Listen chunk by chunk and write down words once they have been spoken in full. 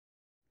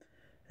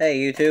Hey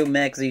YouTube,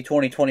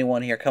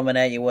 MaxZ2021 here, coming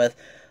at you with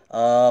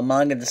a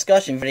manga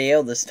discussion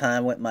video, this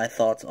time with my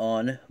thoughts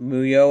on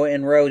Muhyo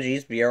and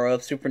Roji's Bureau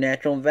of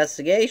Supernatural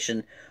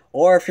Investigation,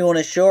 or if you want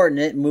to shorten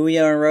it,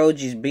 Muhyo and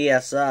Roji's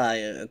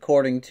BSI,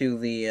 according to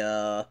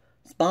the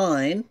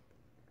spine,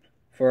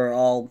 for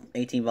all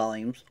 18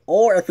 volumes,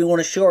 or if you want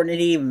to shorten it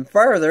even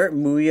further,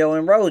 Muhyo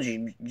and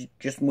Roji,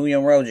 just Muhyo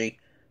and Roji.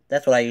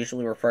 That's what I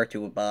usually refer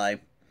to it by,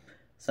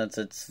 since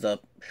it's the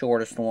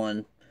shortest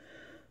one.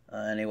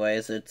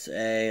 Anyways, it's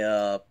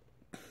a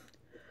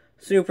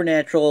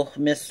supernatural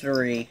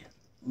mystery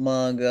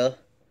manga.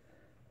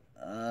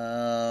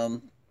 There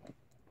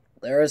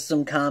is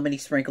some comedy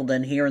sprinkled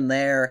in here and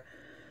there,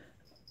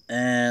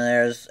 and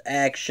there's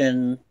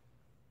action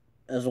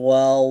as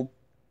well,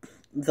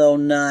 though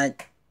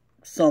not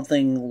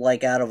something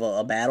like out of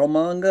a battle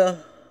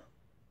manga.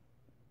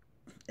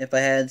 If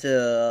I had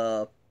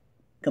to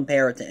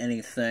compare it to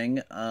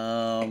anything,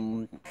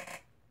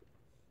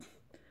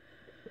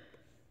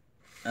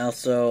 I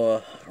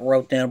also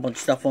wrote down a bunch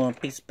of stuff on a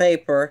piece of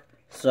paper,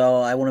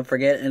 so I wouldn't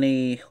forget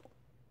any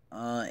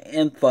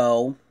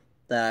info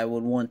that I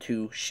would want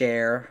to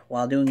share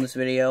while doing this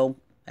video.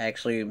 I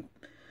actually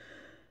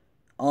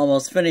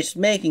almost finished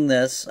making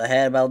this. I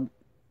had about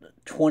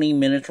 20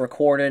 minutes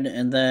recorded,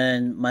 and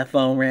then my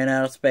phone ran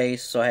out of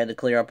space, so I had to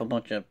clear up a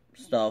bunch of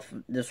stuff.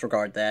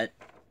 Disregard that.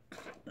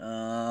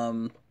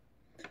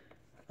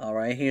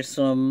 Alright, here's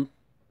some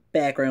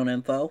background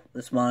info.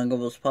 This manga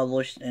was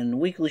published in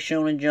Weekly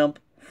Shonen Jump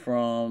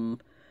from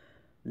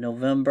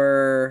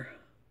November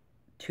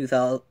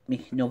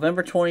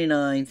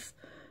 29th,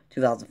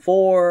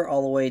 2004,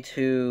 all the way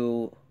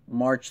to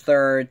March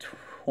 3rd,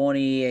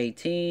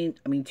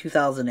 2008.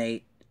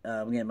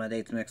 I'm getting my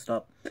dates mixed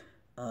up. It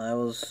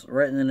was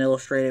written and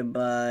illustrated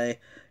by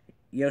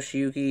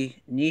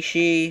Yoshiyuki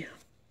Nishi.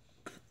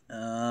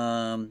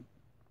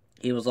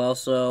 He was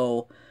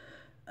also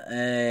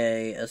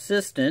an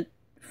assistant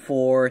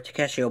for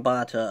Takeshi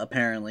Obata,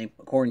 apparently,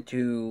 according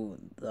to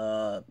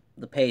the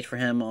page for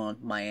him on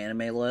my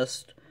anime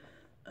list.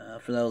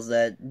 For those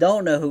that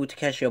don't know who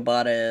Takeshi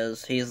Obata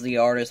is, he's the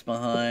artist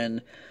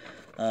behind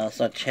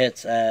such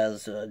hits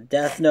as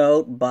Death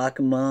Note,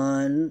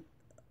 Bakuman,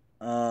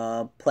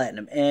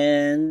 Platinum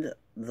End,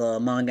 the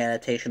manga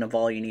adaptation of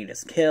All You Need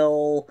Is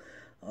Kill,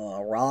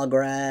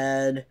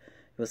 Rograd.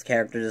 He was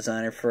character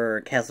designer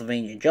for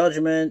Castlevania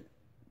Judgment,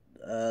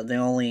 the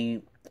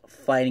only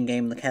fighting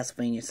game in the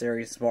Castlevania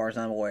series as far as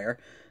I'm aware.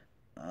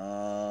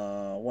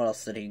 What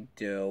else did he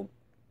do?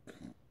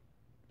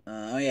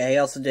 Oh yeah, he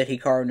also did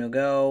Hikaru no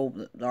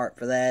Go, the art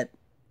for that.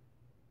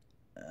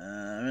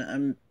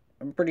 I'm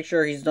pretty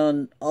sure he's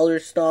done other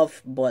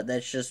stuff, but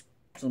that's just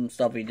some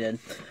stuff he did.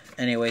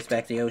 Anyways,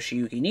 back to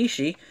Yoshiyuki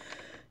Nishi.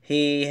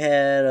 He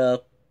had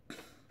a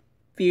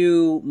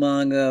few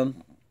manga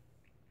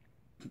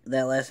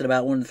that lasted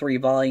about 1 to 3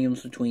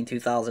 volumes between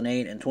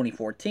 2008 and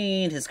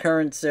 2014. His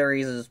current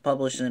series is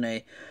published in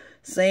a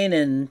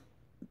seinen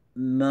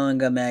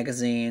manga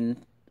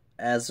magazine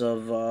as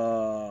of,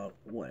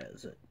 what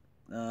is it?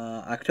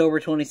 October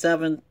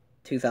 27th,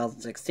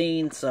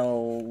 2016,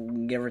 so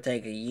give or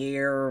take a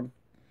year.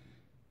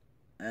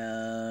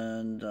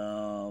 And,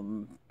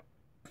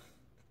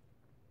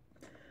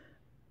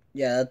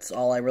 yeah, that's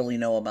all I really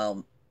know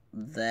about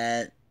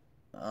that.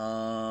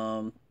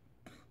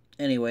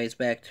 Anyways,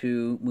 back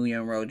to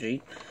Muhyo and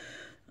Roji.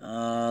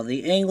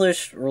 The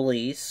English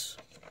release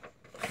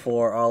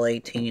for all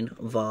 18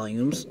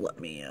 volumes. Let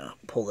me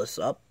pull this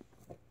up.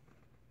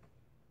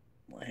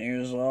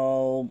 Here's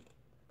all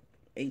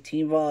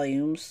 18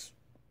 volumes.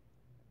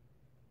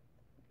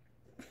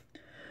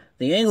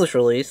 The English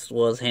release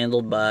was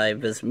handled by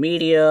Viz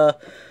Media.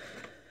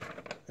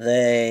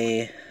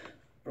 They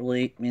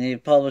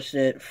published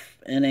it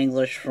in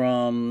English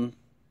from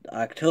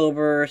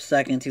October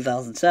 2nd,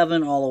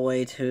 2007, all the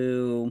way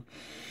to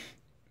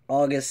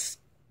August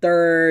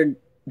 3rd,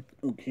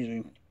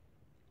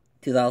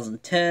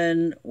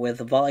 2010, with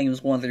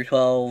volumes 1 through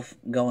 12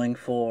 going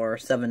for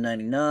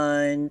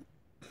 $7.99.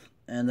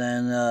 And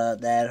then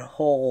that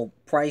whole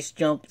price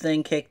jump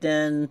thing kicked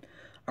in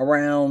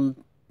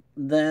around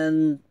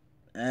then,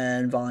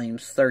 and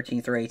volumes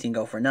 13 through 18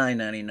 go for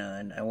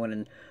 $9.99. I went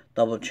and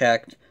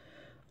double-checked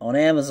on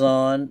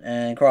Amazon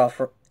and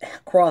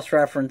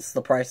cross-referenced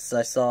the prices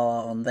I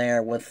saw on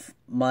there with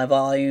my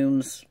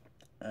volumes,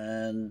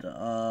 and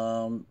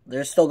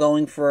they're still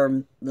going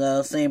for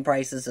the same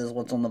prices as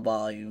what's on the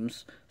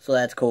volumes, so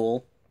that's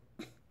cool.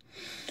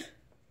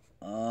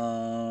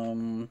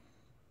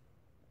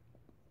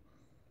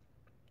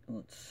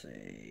 Let's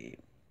see.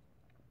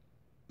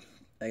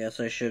 I guess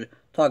I should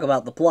talk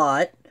about the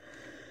plot.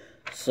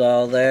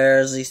 So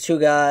there's these two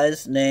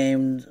guys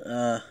named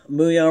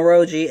Muhyo and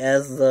Roji,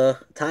 as the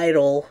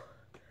title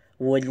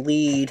would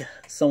lead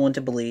someone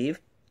to believe.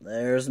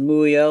 There's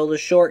Muhyo, the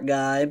short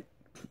guy,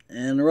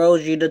 and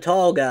Roji, the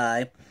tall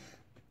guy.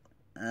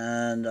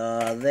 And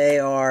they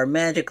are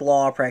magic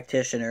law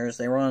practitioners.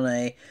 They run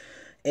a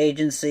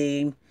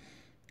agency,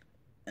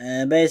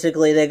 and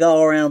basically they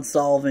go around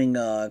solving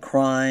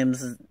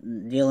crimes,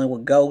 dealing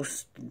with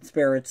ghosts,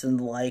 spirits, and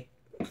the like.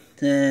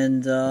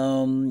 And,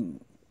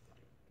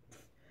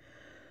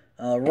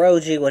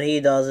 Roji, what he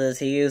does is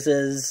he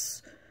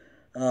uses,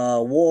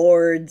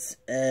 wards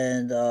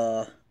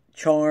and,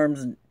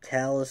 charms and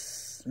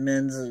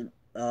talismans,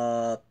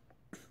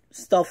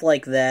 stuff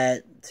like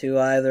that to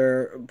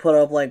either put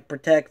up, like,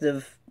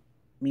 protection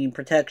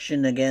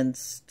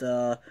against,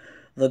 the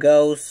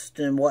ghost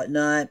and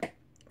whatnot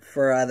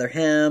for either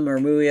him or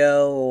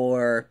Muhyo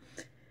or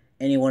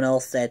anyone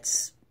else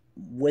that's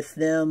with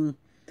them.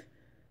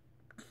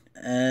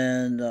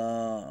 And,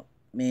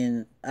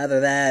 either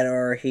that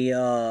or he,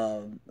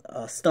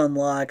 stun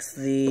locks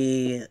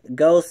the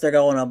ghost they're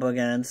going up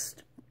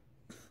against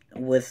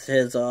with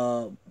his,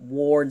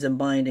 wards and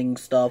binding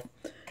stuff.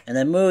 And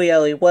then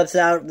Muhyo, he whips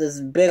out this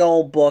big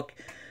old book,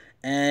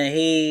 and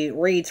he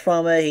reads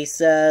from it. He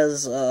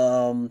says,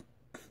 for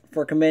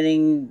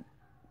committing,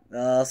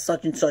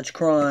 such and such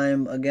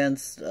crime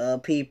against,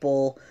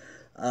 people,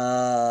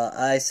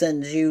 I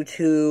send you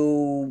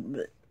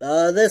to,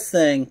 this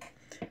thing.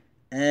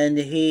 And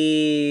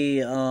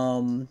he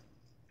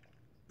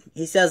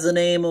says the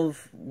name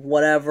of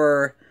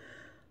whatever,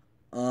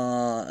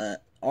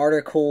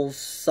 articles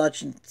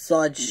such and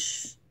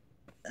such,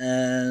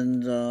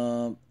 and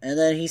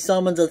then he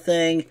summons a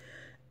thing,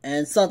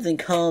 and something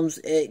comes,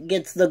 it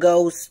gets the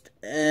ghost,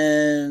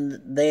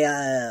 and they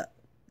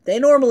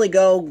normally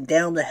go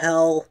down to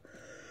hell,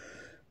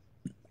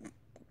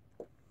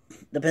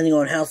 depending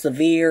on how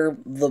severe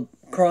the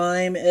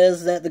crime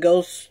is that the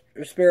ghost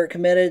or spirit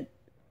committed.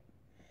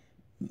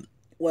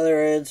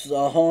 Whether it's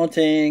a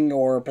haunting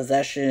or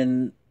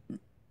possession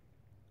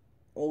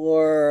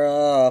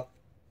or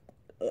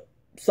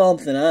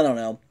something, I don't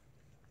know.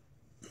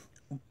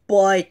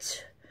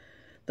 But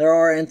there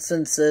are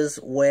instances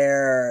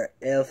where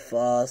if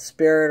a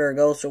spirit or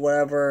ghost or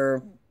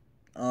whatever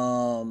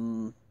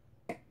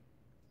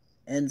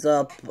ends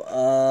up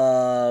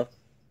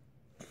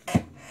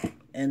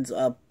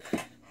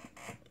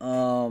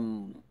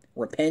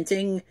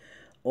repenting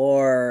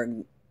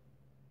or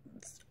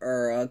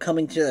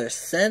coming to their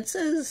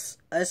senses,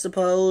 I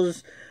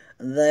suppose,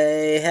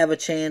 they have a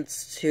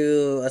chance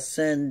to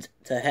ascend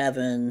to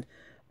heaven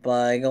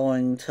by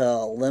going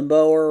to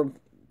limbo or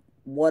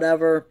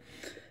whatever,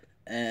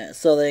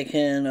 so they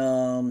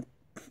can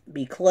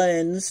be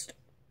cleansed,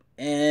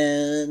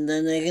 and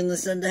then they can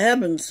ascend to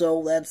heaven,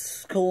 so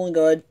that's cool and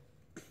good.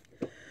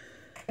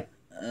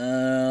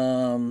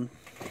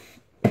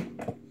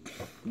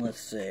 Let's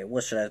see,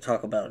 what should I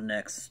talk about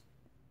next?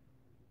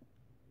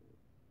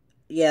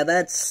 Yeah,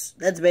 that's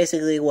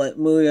basically what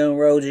Muhyo and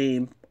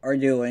Roji are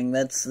doing.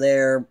 That's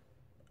their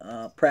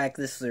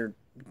practice, their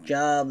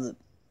job,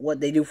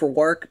 what they do for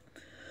work.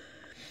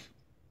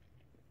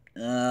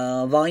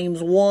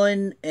 Volumes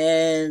 1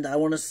 and I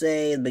want to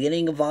say the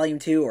beginning of Volume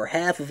 2 or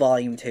half of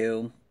Volume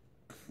 2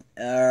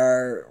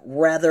 are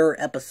rather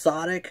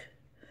episodic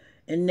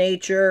in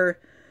nature,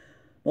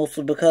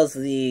 mostly because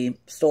of the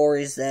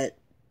stories that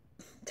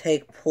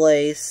take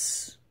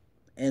place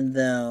in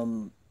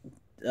them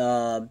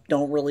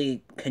don't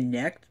really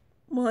connect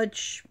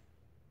much,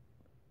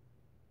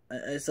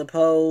 I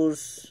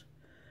suppose.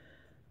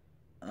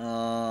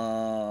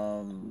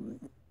 Let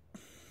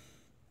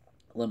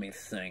me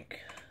think.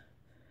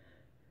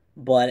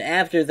 But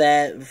after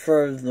that,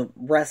 for the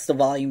rest of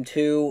Volume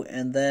 2,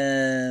 and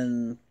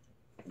then...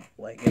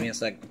 Wait, give me a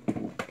sec.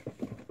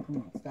 Come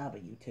on, stop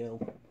it, you two.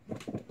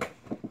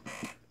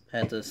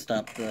 Had to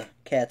stop the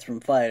cats from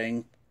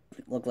fighting.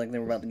 It looked like they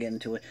were about to get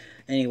into it.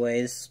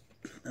 Anyways,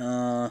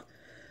 for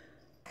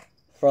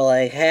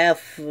like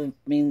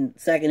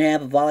second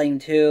half of Volume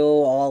 2,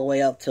 all the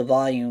way up to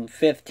Volume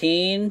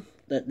 15.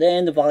 The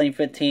end of Volume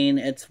 15,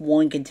 it's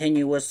one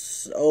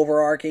continuous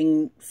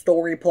overarching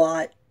story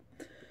plot.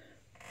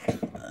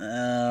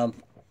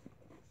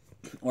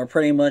 Where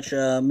pretty much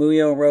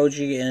Muhyo,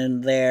 Roji,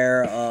 and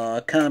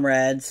their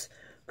comrades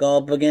go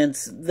up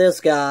against this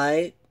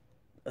guy,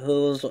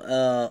 who's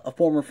a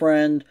former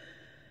friend,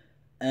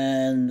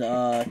 and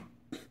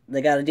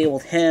they got to deal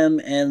with him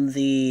and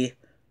the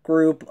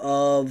group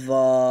of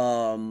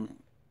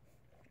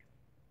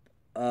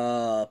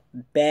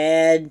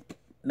bad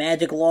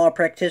magic law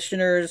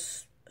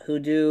practitioners who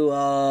do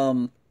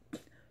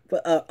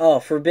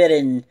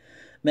forbidden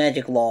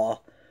magic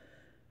law.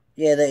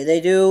 Yeah, they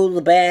do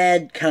the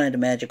bad kind of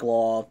magic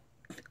law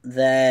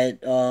that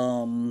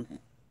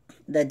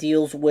that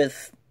deals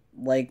with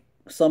like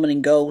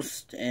summoning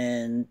ghosts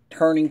and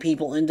turning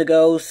people into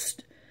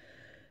ghosts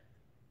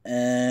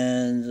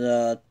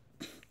and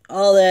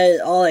all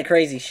that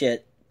crazy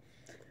shit.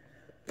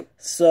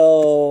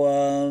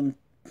 So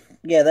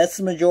yeah, that's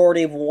the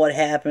majority of what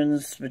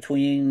happens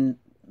between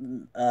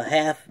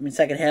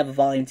second half of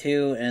Volume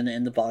 2 and the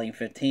end of Volume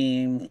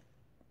 15.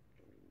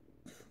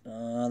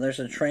 There's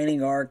a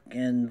training arc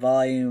in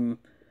Volume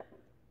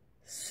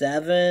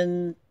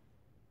 7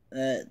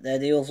 that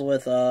deals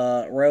with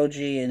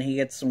Roji, and he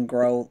gets some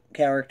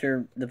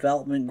character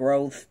development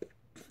growth.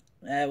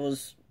 That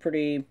was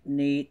pretty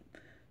neat.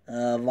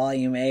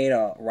 Volume 8,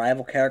 a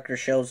rival character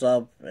shows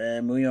up,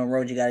 and Muhyo and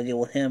Roji got to deal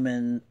with him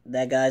and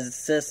that guy's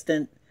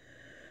assistant.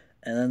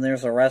 And then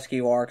there's a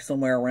rescue arc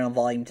somewhere around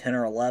volume 10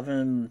 or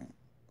 11.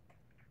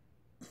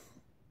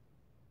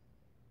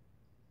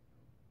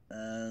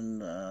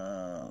 And,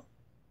 I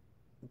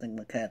think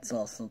my cat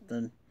saw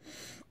something.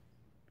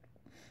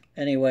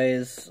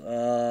 Anyways,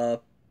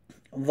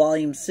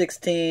 volume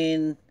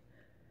 16.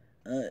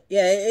 Yeah,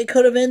 it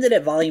could have ended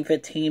at volume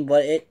 15,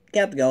 but it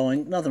kept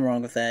going. Nothing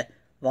wrong with that.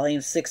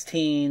 Volume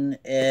 16,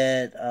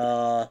 it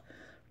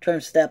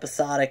turns to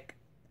episodic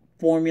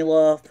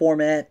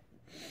format.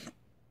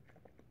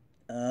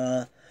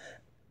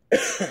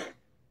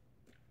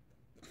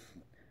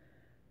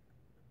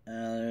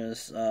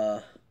 There's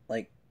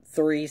like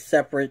 3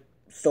 separate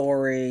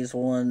stories.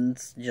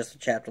 One's just a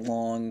chapter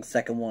long,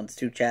 second one's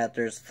 2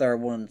 chapters,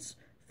 third one's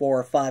 4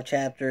 or 5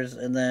 chapters,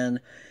 and then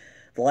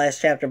the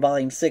last chapter,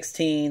 volume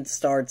 16,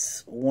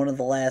 starts one of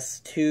the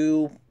last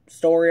 2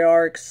 story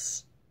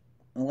arcs,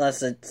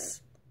 unless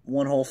it's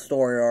one whole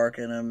story arc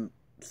and I'm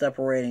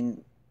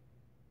separating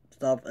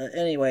stuff.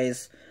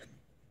 Anyways,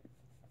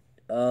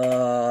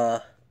 in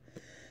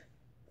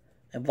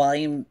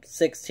volume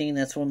 16,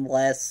 that's when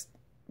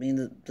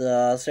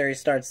the series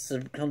starts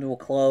to come to a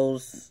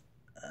close.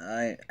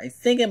 I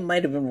think it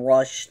might have been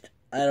rushed.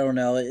 I don't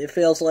know. It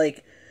feels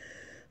like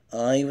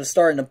he was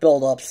starting to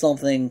build up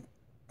something,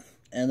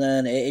 and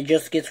then it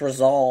just gets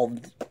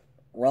resolved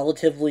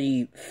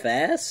relatively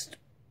fast.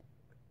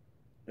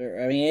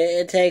 I mean,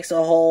 it takes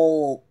a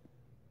whole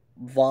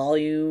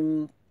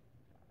volume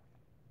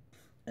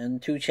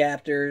and 2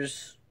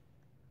 chapters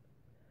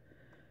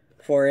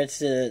for it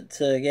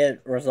to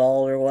get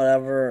resolved or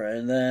whatever,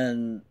 and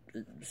then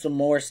some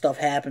more stuff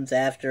happens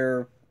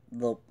after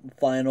the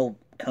final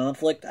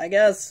conflict, I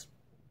guess.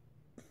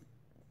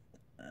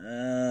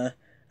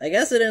 I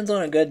guess it ends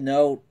on a good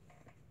note.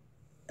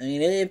 I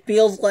mean, it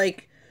feels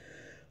like,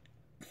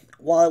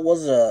 while it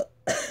was a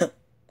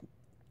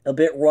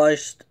bit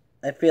rushed,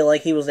 I feel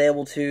like he was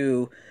able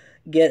to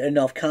get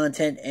enough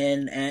content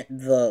in at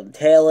the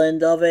tail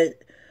end of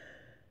it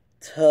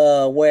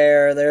to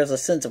where there's a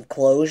sense of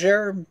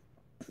closure.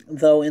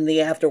 Though in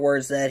the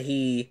afterwards that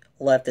he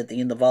left at the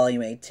end of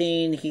volume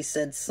 18, he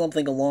said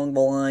something along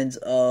the lines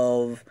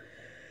of,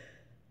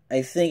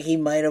 I think he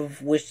might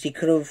have wished he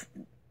could have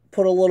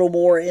put a little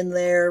more in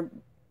there,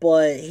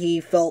 but he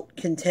felt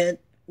content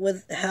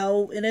with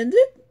how it ended.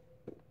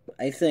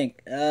 I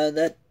think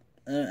I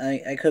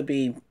could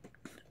be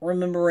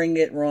remembering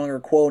it wrong or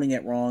quoting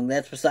it wrong.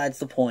 That's besides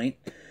the point.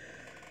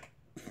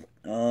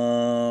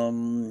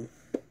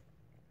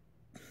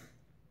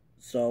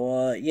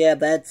 So yeah,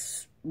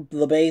 that's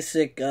the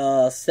basic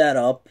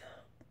setup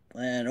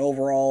and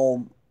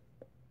overall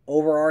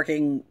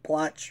overarching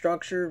plot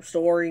structure,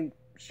 story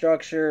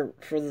structure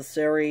for the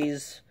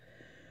series.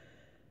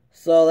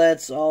 So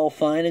that's all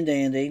fine and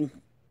dandy.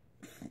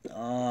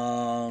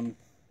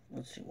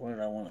 Let's see, what did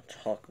I want to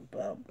talk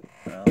about?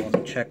 Let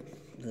me check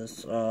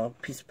this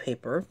piece of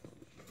paper.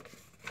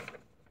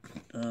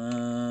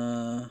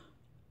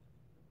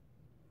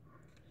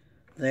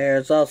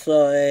 There's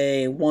also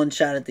a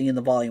one-shot at the end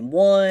of Volume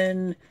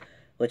 1,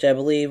 which I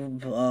believe,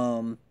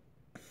 according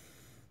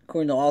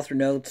to author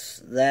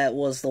notes, that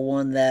was the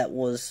one that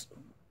was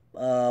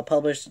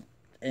published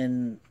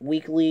in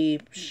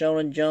Weekly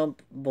Shonen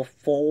Jump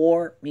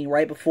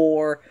right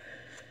before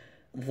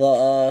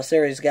the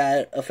series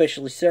got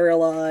officially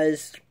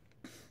serialized.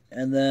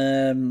 And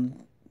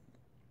then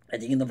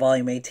at the end of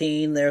Volume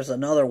 18, there's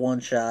another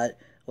one-shot,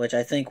 which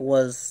I think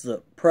was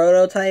the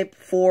prototype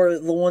for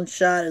the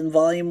one-shot in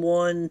Volume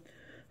 1.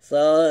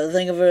 So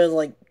think of it as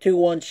like 2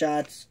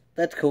 one-shots.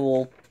 That's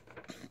cool.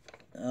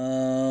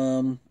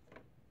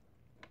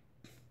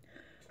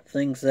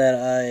 Things that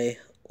I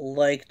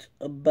liked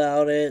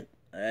about it.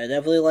 I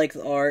definitely liked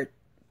the art.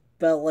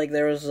 Felt like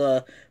there was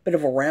a bit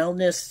of a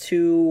roundness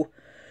to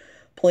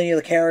plenty of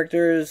the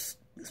characters,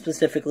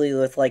 specifically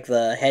with like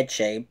the head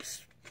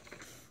shapes.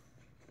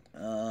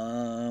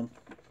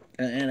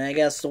 And I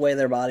guess the way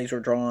their bodies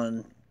were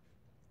drawn.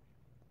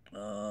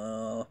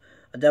 I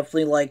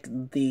definitely like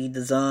the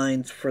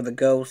designs for the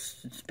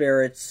ghosts,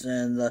 spirits,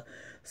 and the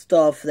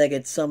stuff that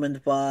gets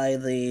summoned by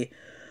the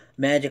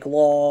magic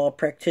law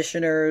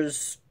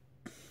practitioners.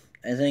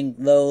 I think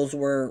those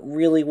were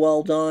really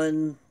well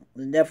done.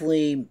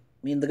 Definitely,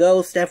 the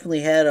ghosts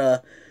definitely had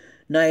a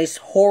nice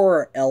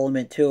horror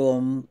element to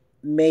them.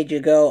 Made you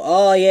go,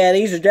 oh yeah,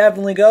 these are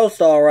definitely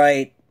ghosts,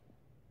 alright.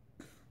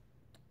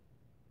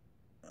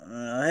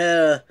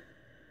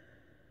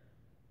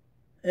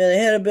 They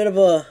had a bit of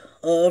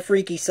a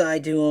freaky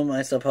side to them,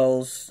 I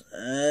suppose.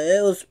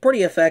 It was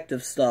pretty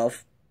effective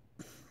stuff.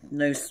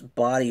 Nice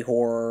body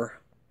horror.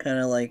 Kind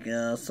of like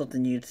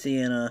something you'd see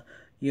in a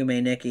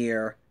Yume Nikki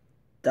or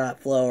Dot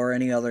Flow or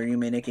any other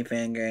Yume Nikki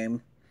fan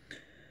game.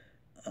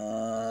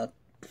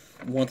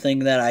 One thing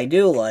that I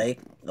do like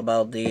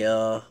about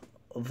the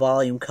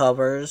volume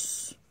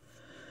covers,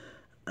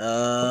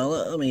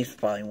 let me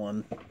find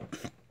one.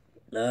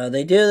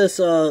 They do this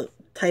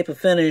type of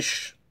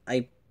finish.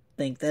 I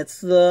think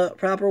that's the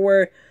proper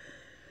word.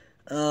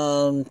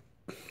 I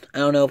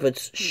don't know if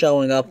it's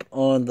showing up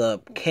on the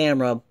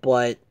camera,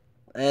 but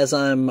as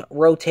I'm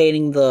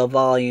rotating the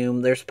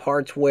volume, there's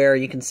parts where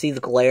you can see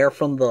the glare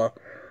from the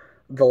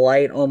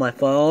light on my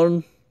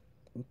phone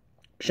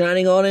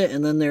shining on it,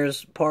 and then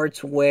there's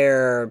parts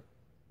where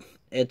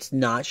it's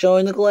not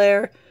showing the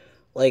glare.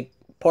 Like,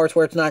 parts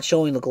where it's not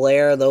showing the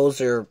glare,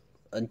 those are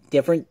a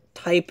different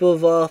type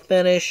of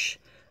finish,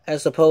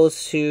 as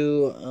opposed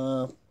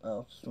to,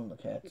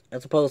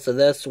 as opposed to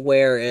this,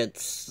 where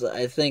it's,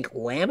 I think,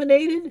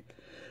 laminated.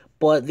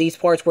 But these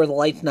parts where the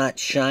light's not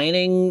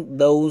shining,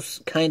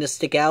 those kind of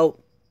stick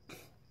out.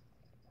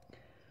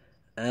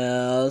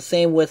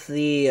 Same with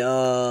the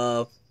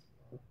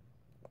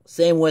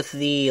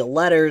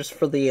letters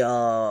for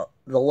the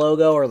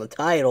logo or the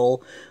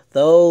title.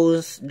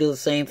 Those do the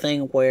same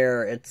thing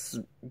where it's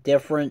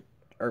different,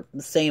 or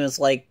the same as,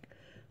 like,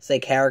 say,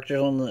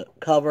 characters on the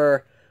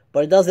cover.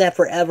 But it does that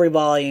for every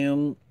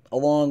volume,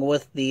 along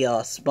with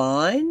the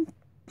spine.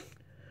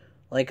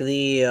 Like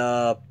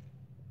the,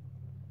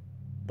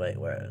 wait,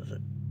 where is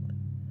it?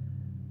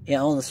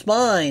 Yeah, on the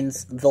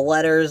spines, the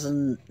letters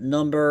and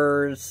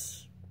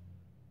numbers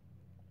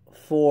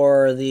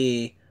for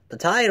the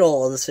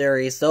title of the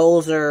series,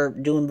 those are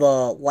doing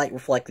the light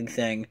reflecting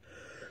thing.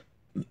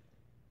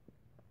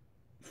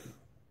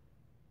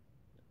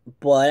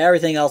 But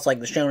everything else, like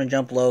the Shonen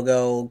Jump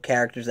logo,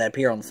 characters that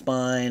appear on the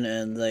spine,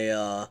 and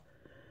the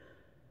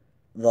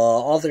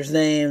author's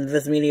name, the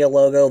Viz Media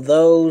logo,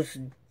 those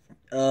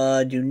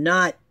do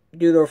not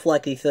do the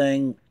reflecting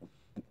thing.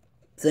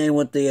 Same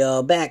with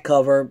the back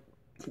cover,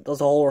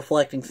 does a whole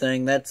reflecting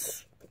thing.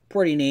 That's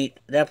pretty neat.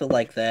 Definitely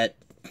like that.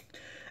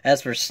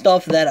 As for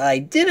stuff that I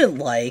didn't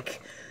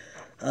like,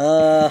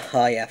 oh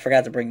yeah, I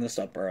forgot to bring this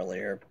up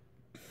earlier.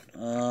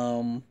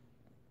 Well,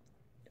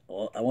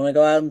 I want to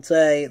go out and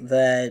say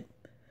that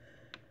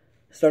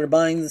I started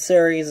buying the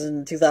series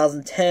in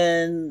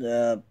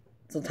 2010,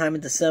 sometime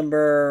in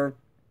December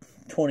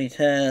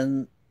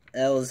 2010.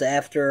 That was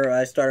after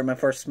I started my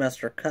first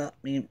semester, at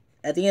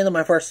the end of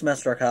my first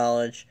semester of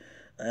college.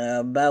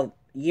 About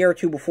a year or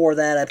two before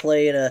that, I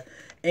played a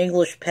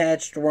English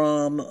patched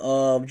ROM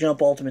of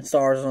Jump Ultimate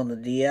Stars on the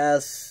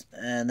DS,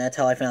 and that's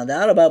how I found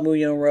out about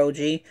Muhyo and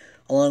Roji,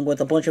 along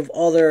with a bunch of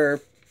other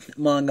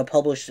manga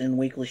published in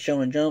Weekly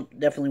Shonen Jump.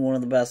 Definitely one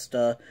of the best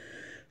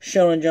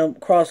Shonen Jump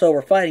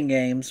crossover fighting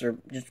games, or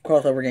just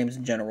crossover games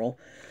in general.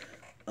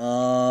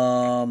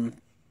 And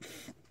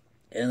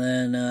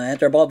then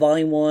after I bought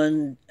Volume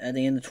 1 at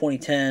the end of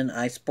 2010,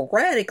 I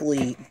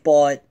sporadically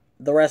bought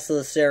the rest of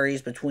the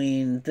series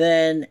between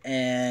then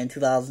and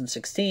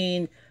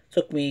 2016.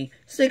 Took me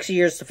 6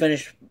 years to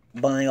finish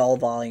buying all the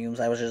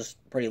volumes. I was just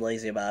pretty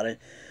lazy about it.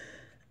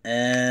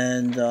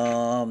 And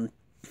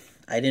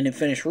I didn't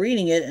finish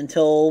reading it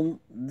until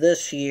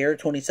this year,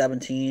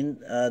 2017,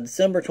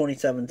 December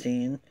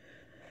 2017,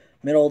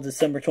 middle of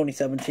December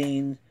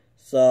 2017.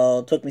 So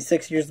it took me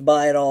 6 years to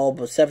buy it all,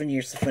 but 7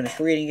 years to finish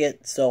reading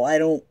it. So I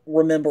don't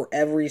remember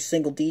every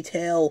single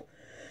detail.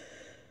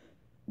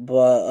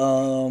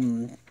 But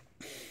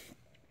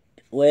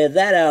with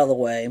that out of the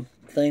way,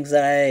 things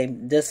that I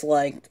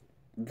disliked,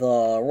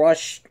 the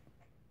rushed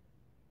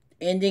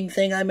ending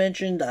thing I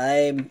mentioned,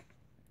 I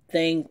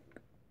think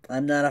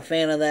I'm not a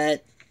fan of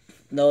that.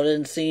 No, it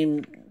didn't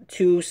seem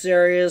too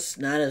serious.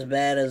 Not as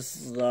bad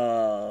as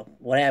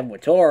what happened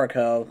with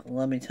Toriko.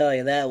 Let me tell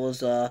you, that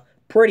was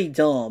pretty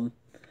dumb.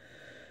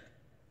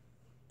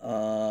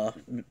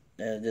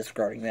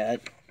 Discarding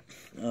that.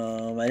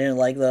 I didn't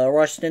like the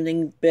rushed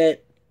ending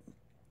bit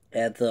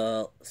at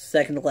the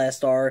second to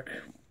last arc.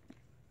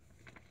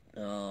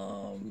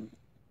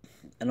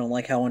 I don't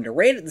like how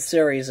underrated the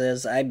series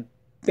is. I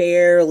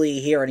barely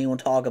hear anyone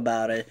talk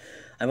about it.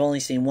 I've only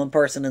seen one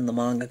person in the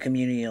manga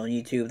community on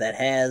YouTube that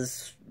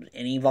has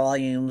any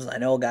volumes. I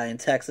know a guy in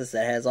Texas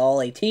that has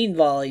all 18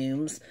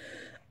 volumes.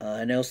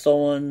 I know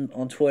someone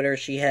on Twitter,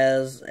 she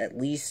has at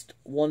least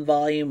one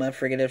volume. I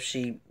forget if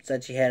she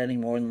said she had any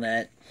more than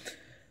that.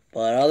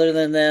 But other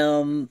than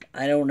them,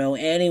 I don't know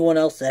anyone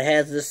else that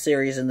has this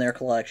series in their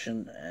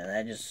collection. And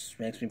that just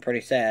makes me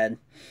pretty sad.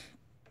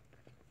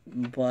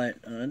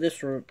 But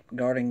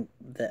disregarding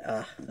that,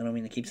 I don't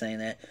mean to keep saying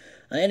that.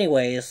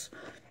 Anyways,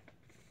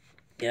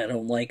 yeah, I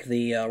don't like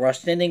the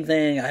rushed ending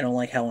thing. I don't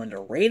like how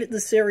underrated the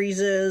series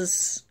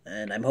is.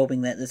 And I'm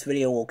hoping that this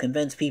video will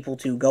convince people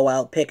to go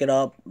out, pick it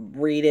up,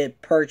 read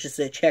it, purchase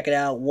it, check it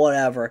out,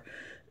 whatever.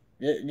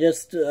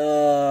 Just,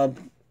 yeah,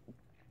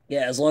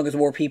 as long as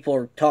more people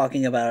are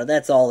talking about it,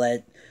 that's all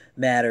that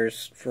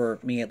matters for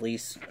me, at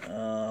least.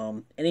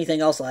 Anything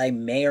else I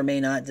may or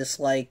may not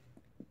dislike,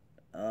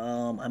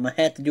 I'm going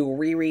to have to do a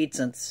reread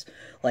since,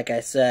 like I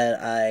said,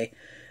 I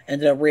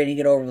ended up reading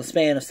it over the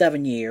span of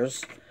 7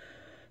 years.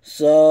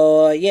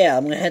 So, yeah,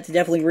 I'm going to have to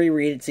definitely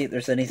reread it, see if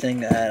there's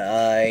anything that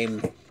I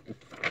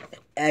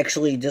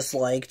actually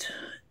disliked.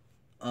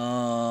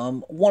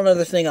 One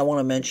other thing I want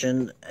to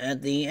mention,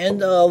 at the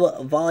end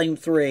of Volume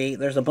 3,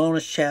 there's a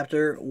bonus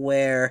chapter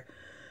where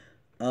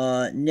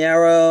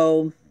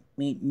Nero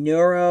and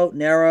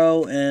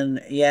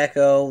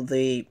Yako,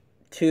 the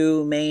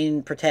two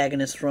main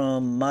protagonists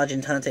from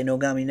Majin Tante no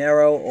Gami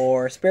Nero,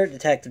 or Spirit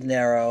Detective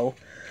Nero,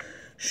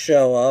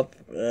 show up.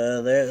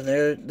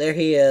 There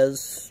he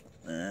is.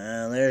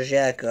 There's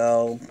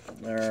Yakko.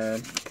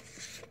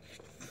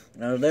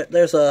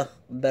 There's a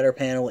better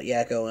panel with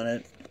Yakko in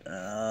it.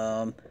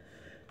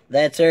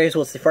 That series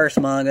was the first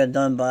manga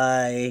done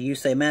by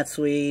Yusei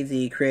Matsui,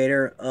 the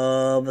creator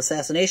of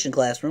Assassination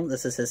Classroom.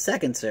 This is his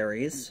second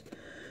series.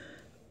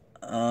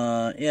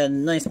 Yeah,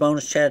 nice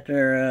bonus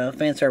chapter,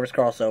 fan service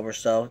crossover,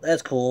 so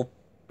that's cool.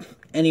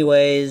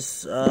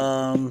 Anyways,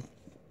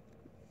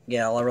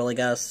 yeah, all I really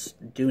gotta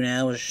do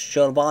now is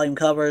show the volume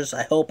covers.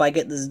 I hope I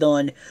get this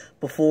done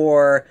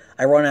before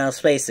I run out of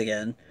space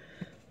again.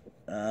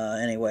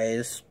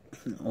 Anyways,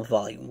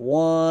 Volume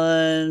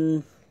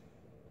 1,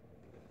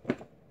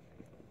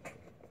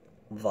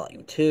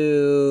 Volume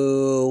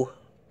 2.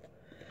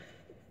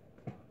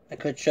 I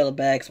could show the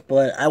backs,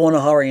 but I want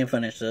to hurry and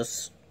finish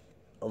this.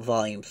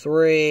 Volume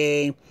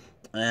 3.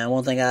 And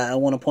one thing I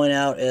want to point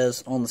out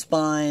is on the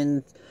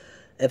spine,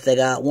 if they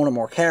got one or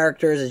more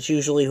characters, it's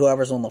usually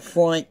whoever's on the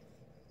front.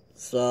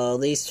 So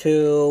these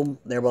two,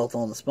 they're both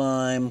on the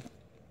spine.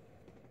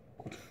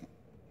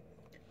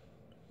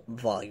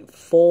 Volume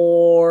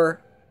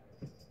 4.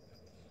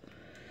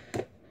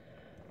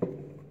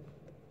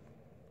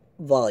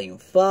 Volume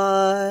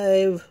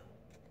 5.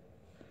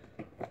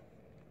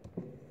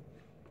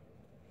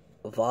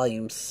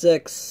 Volume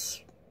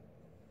 6.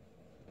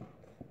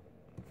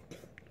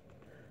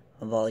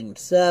 Volume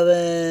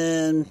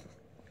 7.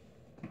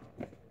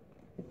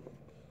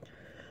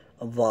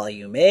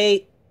 Volume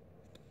 8.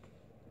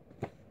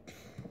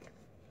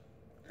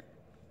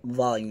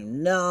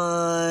 Volume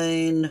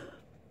 9.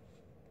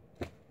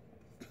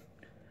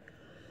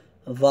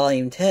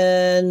 Volume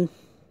 10.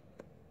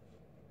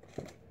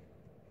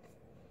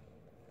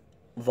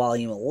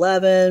 Volume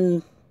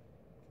 11.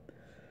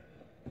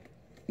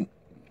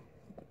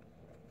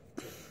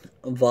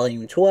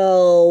 Volume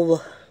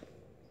 12.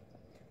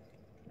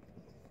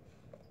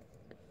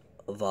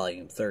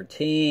 Volume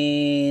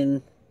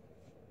 13.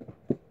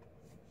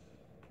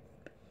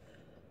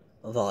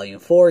 Volume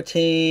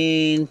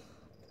 14.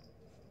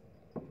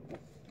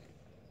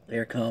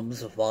 Here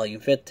comes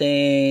Volume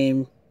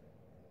 15.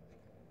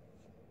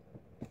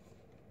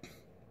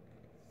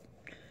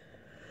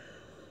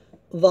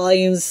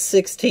 Volume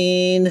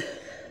 16.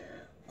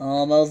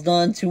 Almost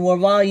done. 2 more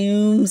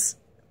volumes.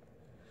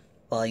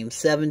 Volume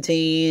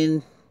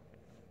 17.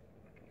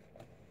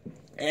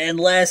 And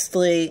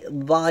lastly,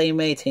 Volume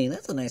 18.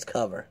 That's a nice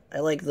cover. I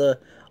like the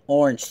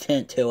orange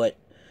tint to it.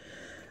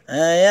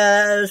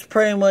 Yeah, that's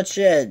pretty much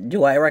it.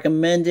 Do I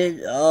recommend it?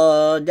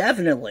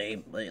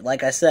 Definitely.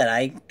 Like I said,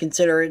 I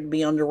consider it to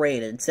be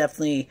underrated. It's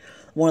definitely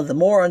one of the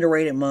more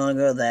underrated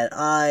manga that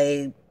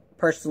I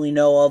personally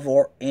know of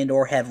or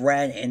have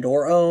read and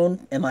or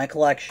own in my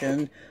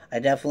collection. I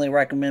definitely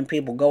recommend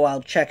people go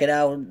out, check it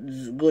out.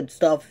 It's good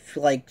stuff if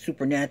you like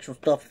supernatural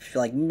stuff, if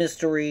you like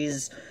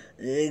mysteries.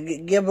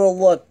 Give it a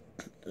look.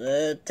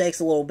 It takes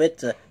a little bit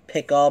to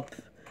pick up,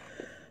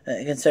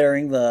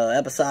 considering the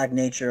episodic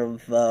nature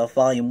of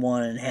Volume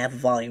 1 and half of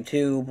Volume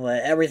 2,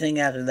 but everything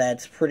after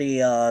that's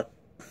pretty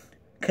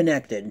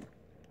connected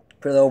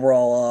for the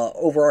overall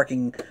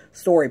overarching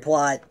story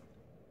plot,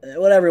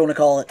 whatever you want to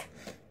call it.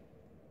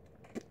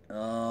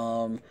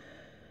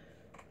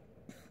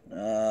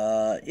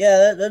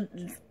 Yeah,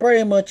 that's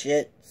pretty much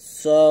it.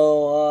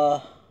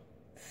 So,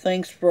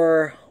 thanks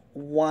for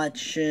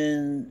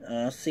watching.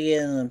 See you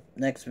in the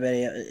next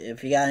video.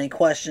 If you got any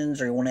questions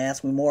or you want to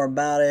ask me more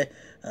about it,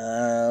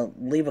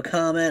 leave a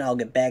comment. I'll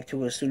get back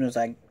to it as soon as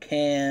I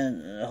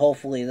can.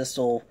 Hopefully this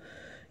will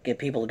get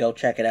people to go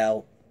check it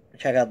out.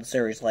 Check out the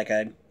series like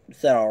I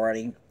said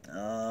already.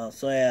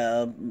 So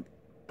yeah,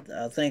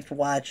 thanks for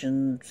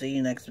watching. See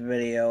you next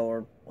video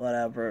or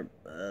whatever.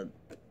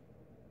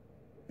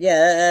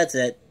 Yeah, that's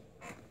it.